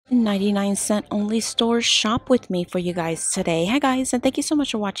99-cent only store shop with me for you guys today. Hi guys, and thank you so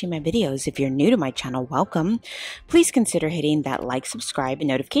much for watching my videos. If you're new to my channel, welcome. Please consider hitting that like, subscribe, and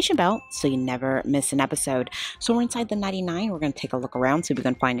notification bell so you never miss an episode. So we're inside the 99. We're going to take a look around, see if we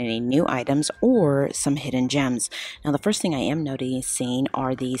can find any new items or some hidden gems. Now the first thing I am noticing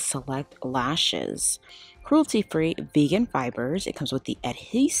are the select lashes. Cruelty-free vegan fibers. It comes with the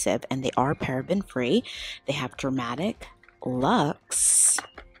adhesive and they are paraben-free. They have dramatic luxe.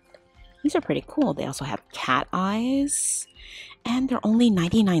 These are pretty cool. They also have cat eyes. And they're only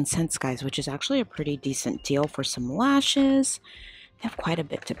 99 cents, guys, which is actually a pretty decent deal for some lashes. They have quite a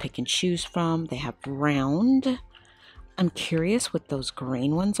bit to pick and choose from. They have round. I'm curious what those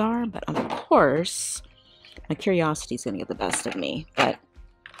green ones are, but of course, my curiosity is going to get the best of me. But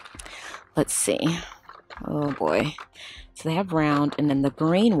let's see. Oh boy. So they have round, and then the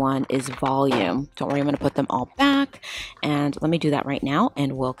green one is volume. Don't worry, I'm going to put them all back, and let me do that right now,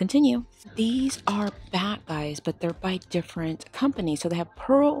 and we'll continue. These are back, guys, but they're by different companies. So they have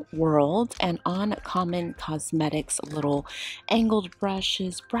Pearl World and Uncommon Cosmetics little angled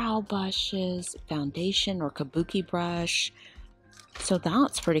brushes, brow brushes, foundation or kabuki brush. So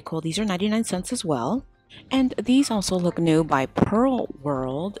that's pretty cool. These are 99 cents as well. And these also look new by Pearl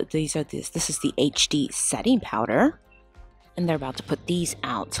World. This is the HD setting powder. And they're about to put these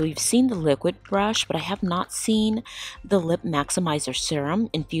out. So we've seen the liquid brush, but I have not seen the lip maximizer serum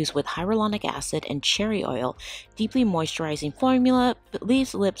infused with hyaluronic acid and cherry oil. Deeply moisturizing formula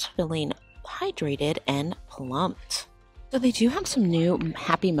leaves lips feeling hydrated and plumped. So they do have some new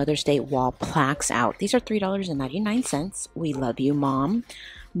Happy Mother's Day wall plaques out. These are $3.99. We love you, Mom.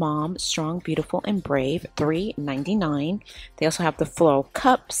 Mom, strong, beautiful, and brave. $3.99. They also have the floral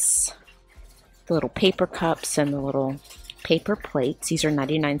cups, the little paper cups, and the little paper plates. These are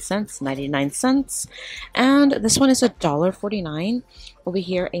 99 cents, 99 cents. And this one is $1.49. Over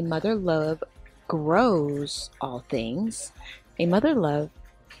here, a mother love grows all things. A mother love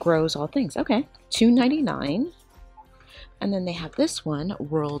grows all things. Okay, $2.99. And then they have this one,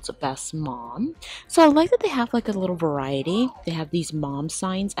 World's Best Mom. So I like that they have like a little variety. They have these mom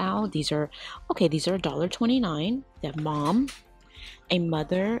signs out. These are $1.29. They have mom. A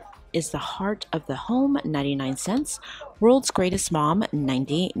mother is the heart of the home, 99 cents. World's Greatest Mom,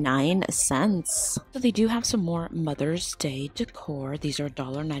 99 cents. So they do have some more Mother's Day decor. These are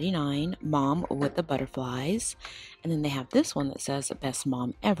 $1.99. Mom with the butterflies. And then they have this one that says Best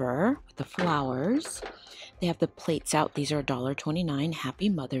Mom Ever with the flowers. They have the plates out. These are $1.29. Happy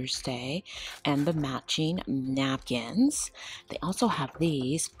Mother's Day. And the matching napkins. They also have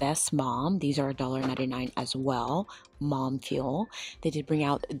these, Best Mom. These are $1.99 as well. Mom Fuel. They did bring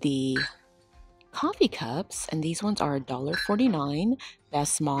out the coffee cups, and these ones are $1.49.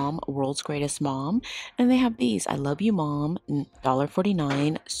 Best Mom, World's Greatest Mom. And they have these, I Love You Mom,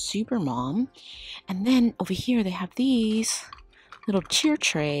 $1.49. Super Mom. And then over here they have these little cheer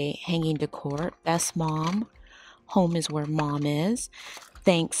tray hanging decor. Best Mom, Home is Where Mom Is.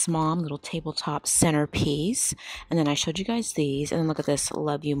 Thanks Mom, little tabletop centerpiece. And then I showed you guys these, and then look at this,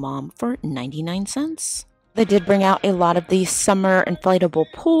 Love You Mom, for 99 cents. They did bring out a lot of these summer inflatable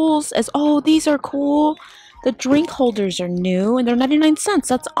pools. These are cool. The drink holders are new and they're 99 cents.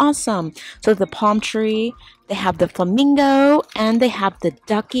 That's awesome. So the palm tree, they have the flamingo, and they have the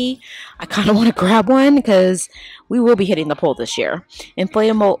ducky. I kind of want to grab one because we will be hitting the pool this year.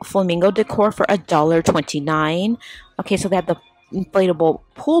 Inflatable flamingo decor for $1.29. Okay, so they have the inflatable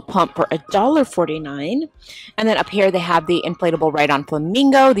pool pump for $1.49. And then up here they have the inflatable ride-on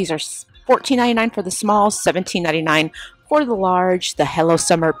flamingo. These are $14.99 for the small, $17.99 for the large. The Hello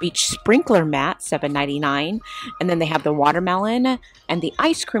Summer Beach Sprinkler Mat, $7.99. And then they have the watermelon and the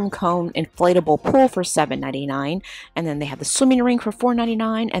ice cream cone inflatable pool for $7.99. And then they have the swimming ring for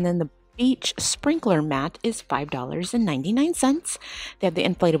 $4.99. And then the beach sprinkler mat is $5.99. They have the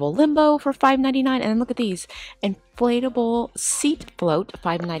inflatable limbo for $5.99. And then look at these, inflatable seat float,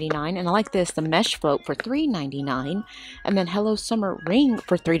 $5.99. And I like this, the mesh float for $3.99. And then Hello Summer ring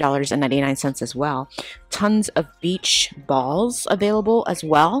for $3.99 as well. Tons of beach balls available as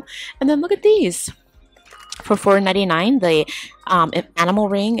well. And then look at these for $4.99. The animal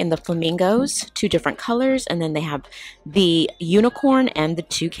ring and the flamingos, 2 different colors. And then they have the unicorn and the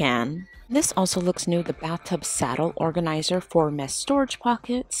toucan. This also looks new, the bathtub saddle organizer for mesh storage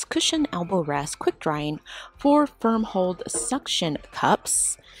pockets, cushion elbow rest, quick drying, 4 firm hold suction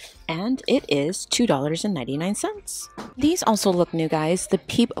cups, and it is $2.99. These also look new, guys. The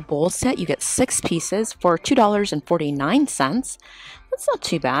Peep bowl set, you get 6 pieces for $2.49. That's not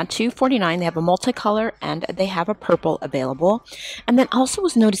too bad. $2.49. They have a multicolor and they have a purple available. And then also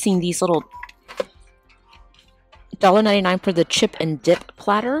was noticing these little $1.99 for the chip and dip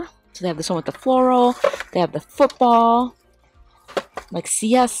platter. So they have this one with the floral. They have the football, like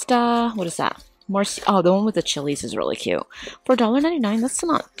siesta. What is that? More. Oh, the one with the chilies is really cute. For $1.99, that's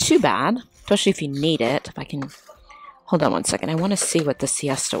not too bad, especially if you need it. If I can, hold on one second. I want to see what the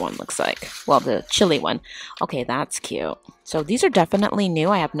siesta one looks like. Well, the chili one. Okay, that's cute. So these are definitely new.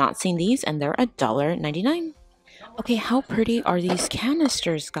 I have not seen these, and they're $1.99. Okay, how pretty are these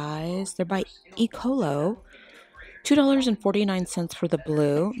canisters, guys? They're by Ecolo. $2.49 for the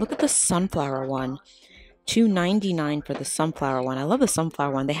blue. Look at the sunflower one. $2.99 for the sunflower one. I love the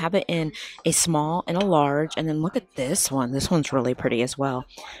sunflower one. They have it in a small and a large. And then look at this one. This one's really pretty as well.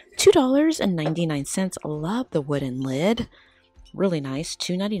 $2.99. I love the wooden lid. Really nice.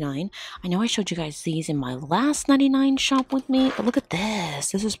 $2.99. I know I showed you guys these in my last 99 shop with me, but look at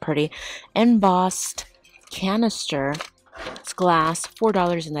this. This is pretty. Embossed canister. It's glass.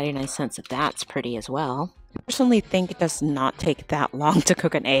 $4.99. That's pretty as well. I personally think it does not take that long to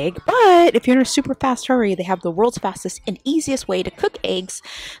cook an egg, but if you're in a super fast hurry, they have the world's fastest and easiest way to cook eggs,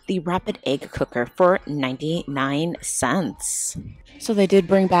 the Rapid Egg Cooker for 99 cents. So they did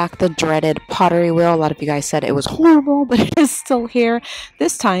bring back the dreaded pottery wheel. A lot of you guys said it was horrible, but it is still here.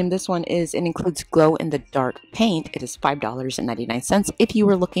 This time, this one it includes glow-in-the-dark paint. It is $5.99 if you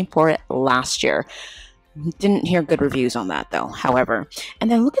were looking for it last year. Didn't hear good reviews on that though, however.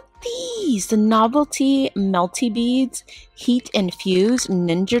 And then look at these, the novelty melty beads, heat infused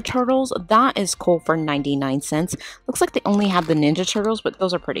Ninja Turtles. That is cool for 99 cents. Looks like they only have the Ninja Turtles, but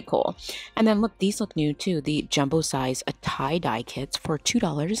those are pretty cool. And then look, these look new too, the jumbo size tie-dye kits for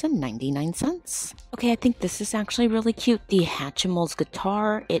 $2.99. Okay, I think this is actually really cute. The Hatchimals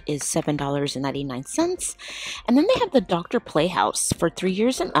guitar, it is $7.99. And then they have the Dr. Playhouse for 3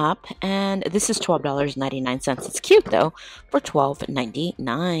 years and up, and this is $12.99. It's cute though, for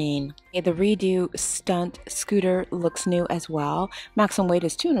 $12.99. Okay, the Redo Stunt Scooter looks new as well. Maximum weight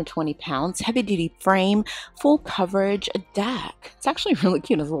is 220 pounds. Heavy duty frame, full coverage deck. It's actually really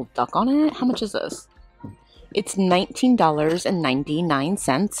cute. There's a little duck on it. How much is this? It's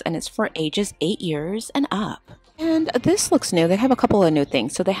 $19.99, and it's for ages 8 years and up. And this looks new. They have a couple of new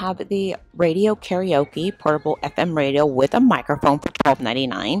things. So they have the radio karaoke portable FM radio with a microphone for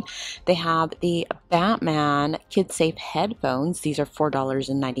 $12.99. They have the Batman Kid Safe headphones. These are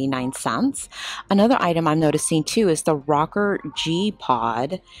 $4.99. Another item I'm noticing too is the Rocker G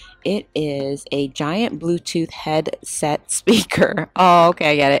Pod. It is a giant Bluetooth headset speaker. Oh,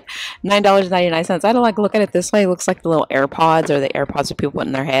 okay, I get it. $9.99. I don't like look at it this way. It looks like the little AirPods or the AirPods that people put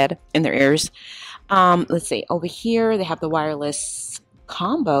in their head, in their ears. Let's see. Over here, they have the wireless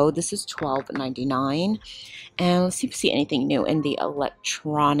combo. This is $12.99. And let's see if we see anything new in the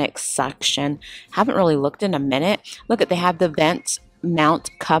electronics section. Haven't really looked in a minute. Look at, they have the vent mount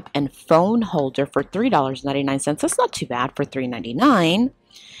cup and phone holder for $3.99. That's not too bad for $3.99.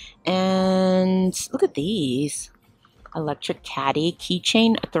 And look at these. Electric caddy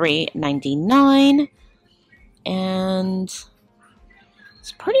keychain, $3.99. And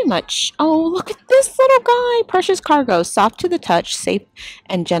it's pretty much, oh, look at this little guy. Precious cargo, soft to the touch, safe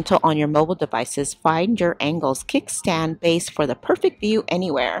and gentle on your mobile devices. Find your angles, kickstand base for the perfect view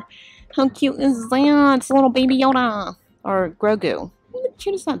anywhere. How cute is that? It's a little baby Yoda or Grogu. How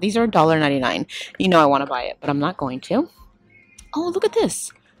cute is that? These are $1.99. You know I want to buy it, but I'm not going to. Oh, look at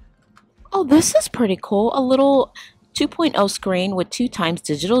this. Oh, this is pretty cool. A little 2.0 screen with 2x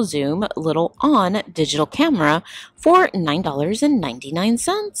digital zoom, little on digital camera for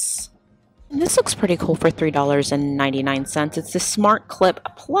 $9.99. This looks pretty cool for $3.99. It's the Smart Clip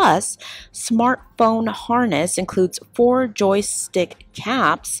Plus smartphone harness, includes 4 joystick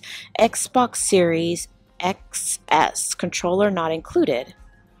caps, Xbox Series XS, controller not included,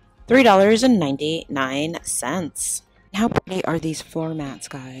 $3.99. How pretty are these floor mats,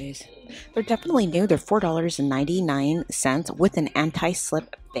 guys? They're definitely new. They're $4.99 with an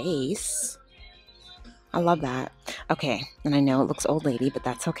anti-slip base. I love that. Okay, and I know it looks old lady, but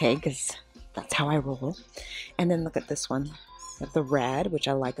that's okay because that's how I roll. And then look at this one. They have the red, which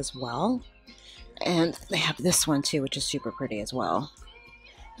I like as well. And they have this one too, which is super pretty as well.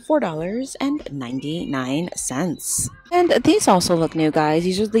 $4.99. And these also look new, guys.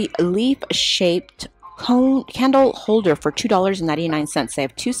 These are the leaf-shaped candle holder for $2.99. They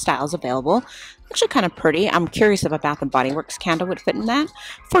have 2 styles available. Actually kind of pretty. I'm curious if a Bath & Body Works candle would fit in that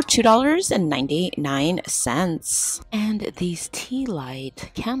for $2.99. And these tea light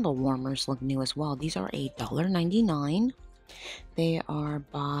candle warmers look new as well. These are $1.99. They are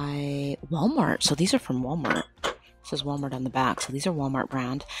by Walmart. So these are from Walmart. It says Walmart on the back. So these are Walmart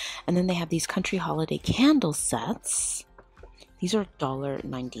brand. And then they have these country holiday candle sets. These are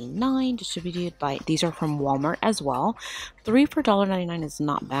 $1.99 distributed by, these are from Walmart as well. 3 for $1.99 is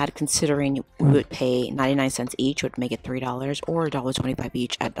not bad considering we would pay 99 cents each, would make it $3, or $1.25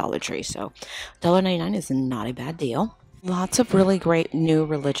 each at Dollar Tree. So $1.99 is not a bad deal. Lots of really great new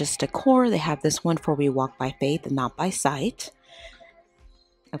religious decor. They have this one for We Walk by Faith and Not by Sight.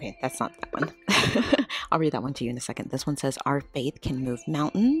 Okay, that's not that one. I'll read that one to you in a second. This one says, Our faith can move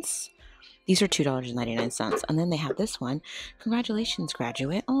mountains. These are $2.99. And then they have this one. Congratulations,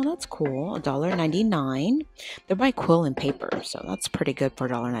 graduate. Oh, that's cool. $1.99. They're by Quill and Paper, so that's pretty good for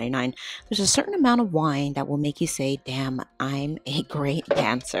 $1.99. There's a certain amount of wine that will make you say, damn, I'm a great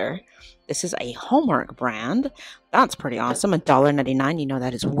dancer. This is a Hallmark brand. That's pretty awesome. $1.99. You know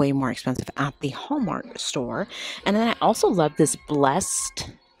that is way more expensive at the Hallmark store. And then I also love this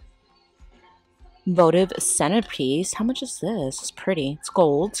Blessed votive centerpiece. How much is this? It's pretty. It's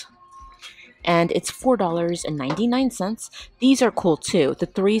gold. And it's $4.99. These are cool too. The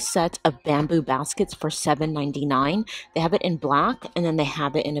 3 sets of bamboo baskets for $7.99. They have it in black, and then they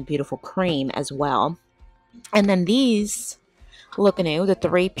have it in a beautiful cream as well. And then these look new. The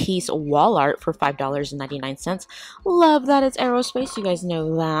 3-piece wall art for $5.99. Love that it's aerospace. You guys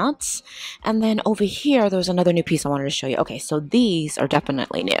know that. And then over here, there's another new piece I wanted to show you. Okay, so these are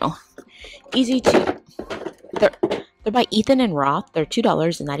definitely new. Easy to... They're by Attn and Roth. They're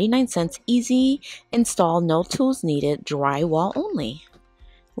 $2.99. Easy install, no tools needed, drywall only.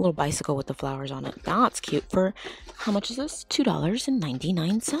 A little bicycle with the flowers on it. That's cute. For how much is this?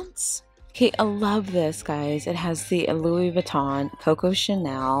 $2.99. Okay, I love this, guys. It has the Louis Vuitton, Coco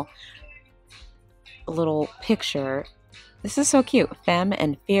Chanel little picture. This is so cute. Femme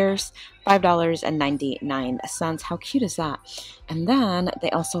and Fierce, $5.99. How cute is that? And then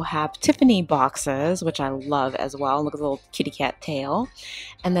they also have Tiffany boxes, which I love as well. Look at the little kitty cat tail.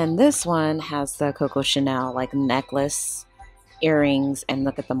 And then this one has the Coco Chanel like necklace, earrings, and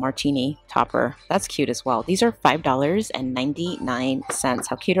look at the martini topper. That's cute as well. These are $5.99.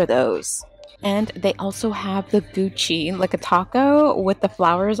 How cute are those? And they also have the Gucci, like a taco with the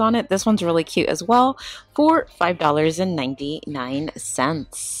flowers on it. This one's really cute as well for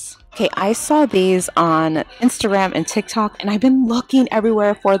 $5.99. Okay, I saw these on Instagram and TikTok, and I've been looking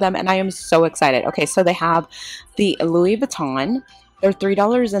everywhere for them, and I am so excited. Okay, so they have the Louis Vuitton. They're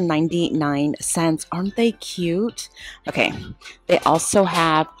 $3.99. Aren't they cute? Okay, they also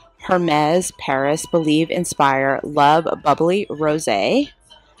have Hermes, Paris, Believe, Inspire, Love, Bubbly, Rosé.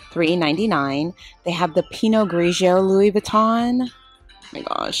 $3.99. They have the Pinot Grigio Louis Vuitton. Oh my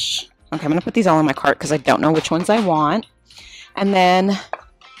gosh. Okay, I'm going to put these all in my cart because I don't know which ones I want. And then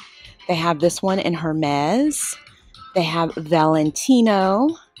they have this one in Hermes. They have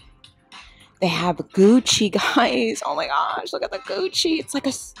Valentino. They have Gucci, guys. Oh my gosh, look at the Gucci. It's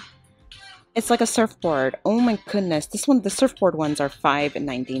like a surfboard. Oh my goodness. This one, the surfboard ones are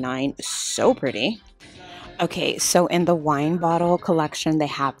 $5.99. So pretty. Okay, so in the wine bottle collection, they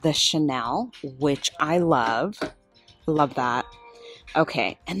have the Chanel, which I love. Love that.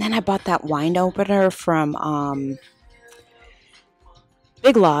 Okay, and then I bought that wine opener from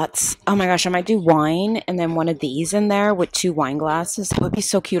Big Lots. Oh my gosh, I might do wine and then one of these in there with 2 wine glasses. That would be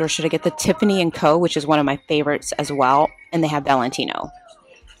so cute. Or should I get the Tiffany & Co., which is one of my favorites as well. And they have Valentino.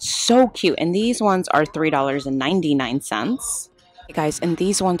 So cute. And these ones are $3.99. Hey guys, and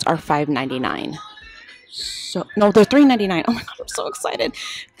these ones are $5.99. So no, they're $3.99. Oh my god, I'm so excited.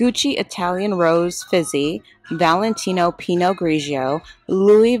 Gucci Italian Rose Fizzy, Valentino Pinot Grigio,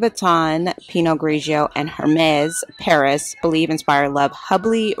 Louis Vuitton Pinot Grigio, and Hermes Paris Believe, Inspire, Love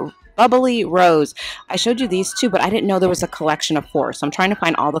Bubbly Rose. I showed you these two, but I didn't know there was a collection of 4. So I'm trying to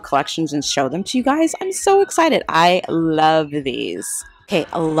find all the collections and show them to you guys. I'm so excited. I love these. Okay,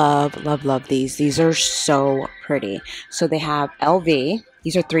 I love these. These are so pretty. So they have LV.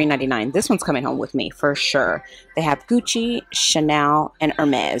 These are $3.99. This one's coming home with me for sure. They have Gucci, Chanel, and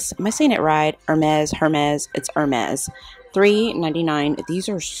Hermes. Am I saying it right? Hermes. It's Hermes. $3.99. These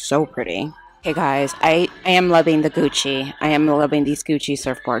are so pretty. Okay, guys, I am loving the Gucci. I am loving these Gucci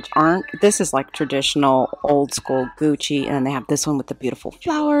surfboards. This is like traditional old school Gucci, and then they have this one with the beautiful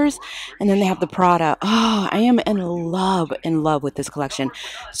flowers, and then they have the Prada. Oh, I am in love with this collection.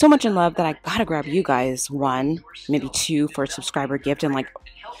 So much in love that I gotta grab you guys 1, maybe 2 for a subscriber gift. And like,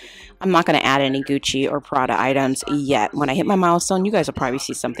 I'm not gonna add any Gucci or Prada items yet. When I hit my milestone, you guys will probably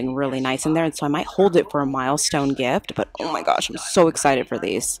see something really nice in there, and so I might hold it for a milestone gift. But oh my gosh, I'm so excited for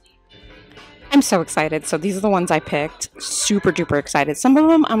these. I'm so excited. So these are the ones I picked. Super duper excited. Some of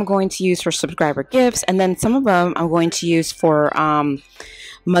them I'm going to use for subscriber gifts, and then some of them I'm going to use for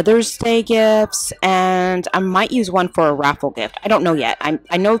Mother's Day gifts, and I might use one for a raffle gift. I don't know yet.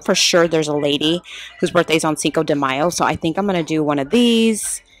 I know for sure there's a lady whose birthday is on Cinco de Mayo, so I think I'm going to do one of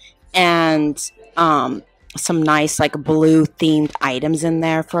these and some nice like blue themed items in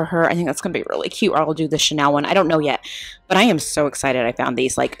there for her. I think that's going to be really cute. Or I'll do the Chanel one. I don't know yet, but I am so excited. I found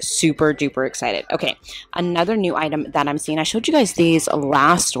these, like super duper excited. Okay, another new item that I'm seeing. I showed you guys these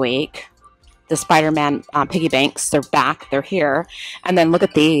last week. The Spider-Man piggy banks. They're back. They're here. And then look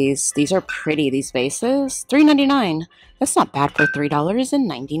at these. These are pretty. These vases. $3.99. That's not bad for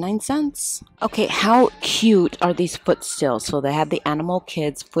 $3.99. Okay, how cute are these footstools? So they have the Animal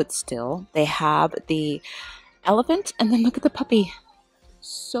Kids footstool. They have the elephant. And then look at the puppy.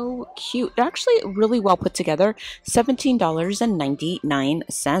 So cute. They're actually really well put together.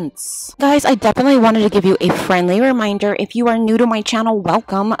 $17.99. Guys, I definitely wanted to give you a friendly reminder. If you are new to my channel,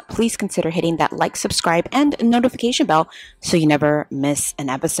 welcome. Please consider hitting that like, subscribe, and notification bell so you never miss an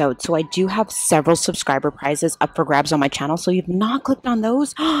episode. So I do have several subscriber prizes up for grabs on my channel. So if you've not clicked on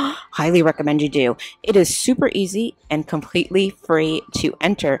those, highly recommend you do. It is super easy and completely free to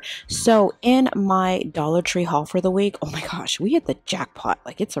enter. So in my Dollar Tree haul for the week, oh my gosh, we hit the jackpot.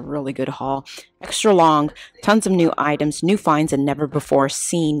 Like, it's a really good haul. Extra long, tons of new items, new finds, and never before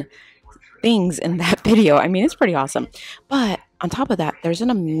seen things in that video. I mean, it's pretty awesome. But on top of that, there's an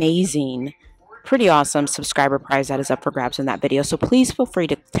amazing, pretty awesome subscriber prize that is up for grabs in that video. So please feel free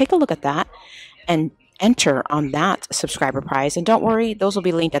to take a look at that and enter on that subscriber prize. And don't worry, those will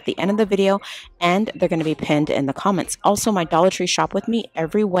be linked at the end of the video, and they're going to be pinned in the comments. Also, my Dollar Tree shop with me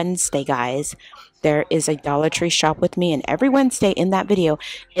every Wednesday, guys. There is a Dollar Tree shop with me, and every Wednesday in that video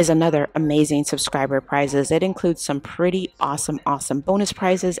is another amazing subscriber prizes. It includes some pretty awesome bonus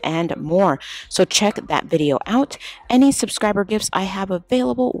prizes and more. So check that video out. Any subscriber gifts I have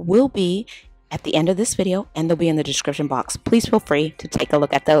available will be at the end of this video, and they'll be in the description box. Please feel free to take a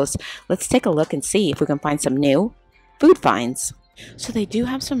look at those. Let's take a look and see if we can find some new food finds. So they do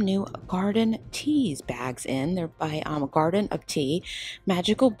have some new garden teas bags in. They're by Garden of Tea.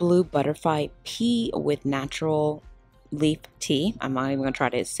 Magical Blue Butterfly Pea with Natural Leaf Tea. I'm not even going to try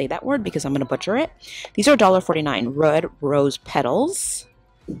to say that word because I'm going to butcher it. These are $1.49. Red Rose Petals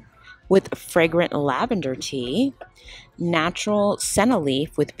with Fragrant Lavender Tea. Natural Senna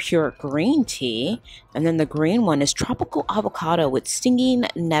Leaf with Pure Green Tea. And then the green one is Tropical Avocado with Stinging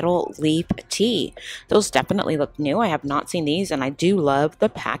Nettle Leaf Tea. Those definitely look new. I have not seen these, and I do love the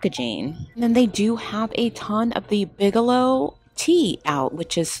packaging. And then they do have a ton of the Bigelow tea out,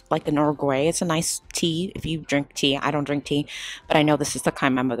 which is like an Earl Grey. It's a nice tea if you drink tea. I don't drink tea, but I know this is the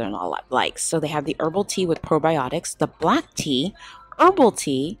kind my mother-in-law likes. So they have the herbal tea with probiotics, the black tea, herbal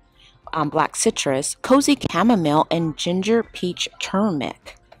tea, black citrus, cozy chamomile, and ginger peach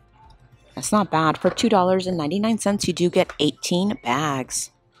turmeric. That's not bad. For $2.99, you do get 18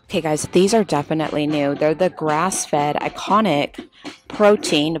 bags. Okay, guys, these are definitely new. They're the grass-fed iconic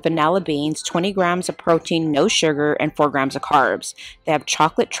protein vanilla beans, 20 grams of protein, no sugar, and 4 grams of carbs. They have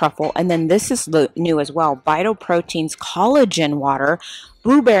chocolate truffle, and then this is new as well. Vital Proteins collagen water,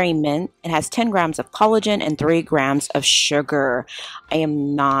 blueberry mint. It has 10 grams of collagen and 3 grams of sugar. I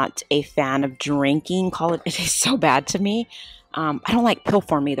am not a fan of drinking collagen. It is so bad to me. I don't like pill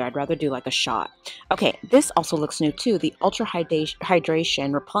form either. I'd rather do like a shot. Okay, this also looks new too. The Ultra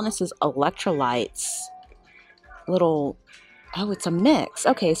Hydration replenishes electrolytes. Little, oh, it's a mix.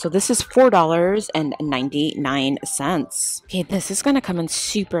 Okay, so this is $4.99. Okay, this is going to come in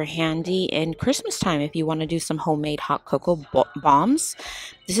super handy in Christmas time if you want to do some homemade hot cocoa bombs.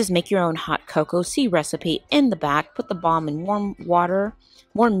 This is make your own hot cocoa. See recipe in the back. Put the bomb in warm water,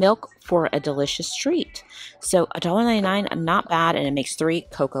 warm milk for a delicious treat. So $1.99, not bad, and it makes 3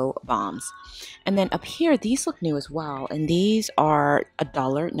 cocoa bombs. And then up here, these look new as well, and these are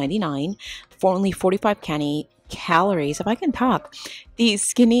 $1.99 for only 45 calories, if I can talk. The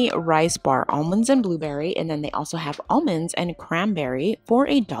Skinny Rice Bar, almonds and blueberry, and then they also have almonds and cranberry for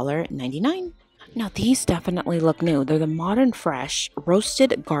 $1.99. Now, these definitely look new. They're the Modern Fresh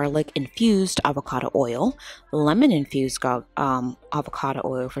Roasted Garlic Infused Avocado Oil, Lemon Infused Avocado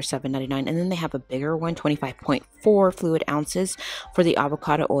Oil for $7.99. And then they have a bigger one, 25.4 fluid ounces for the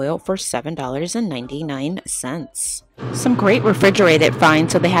avocado oil for $7.99. Some great refrigerated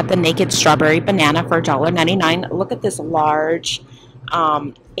finds. So they have the Naked Strawberry Banana for $1.99. Look at this large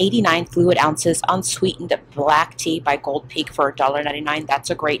 89 fluid ounces unsweetened black tea by Gold Peak for $1.99. That's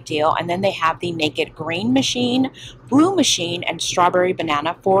a great deal. And then they have the Naked Green Machine Blue Machine, and Strawberry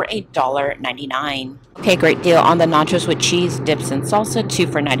Banana for $1.99. Okay, great deal on the nachos with cheese, dips, and salsa, 2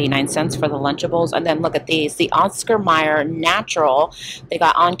 for 99 cents for the Lunchables. And then look at these, the Oscar Mayer Natural. They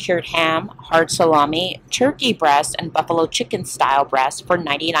got uncured ham, hard salami, turkey breast, and buffalo chicken style breast for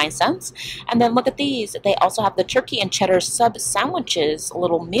 99 cents. And then look at these, they also have the turkey and cheddar sub sandwiches,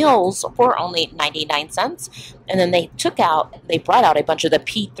 little meals for only 99 cents. And then they brought out a bunch of the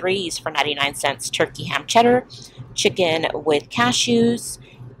P3s for 99 cents, turkey ham cheddar, chicken with cashews,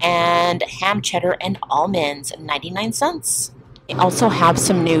 and ham cheddar and almonds, 99 cents. They also have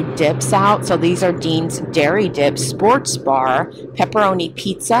some new dips out. So these are Dean's Dairy Dip Sports Bar, pepperoni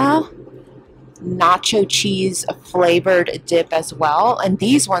pizza, nacho cheese flavored dip as well. And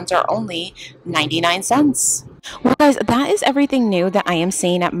these ones are only 99 cents. Well, guys, that is everything new that I am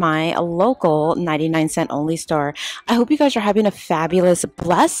seeing at my local 99-cent only store. I hope you guys are having a fabulous,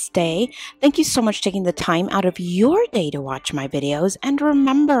 blessed day. Thank you so much for taking the time out of your day to watch my videos. And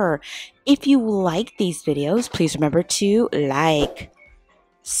remember, if you like these videos, please remember to like,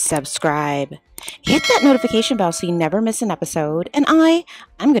 subscribe, hit that notification bell so you never miss an episode. And I'm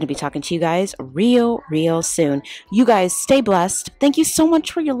going to be talking to you guys real soon. You guys stay blessed. Thank you so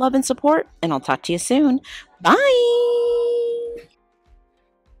much for your love and support, and I'll talk to you soon. Bye.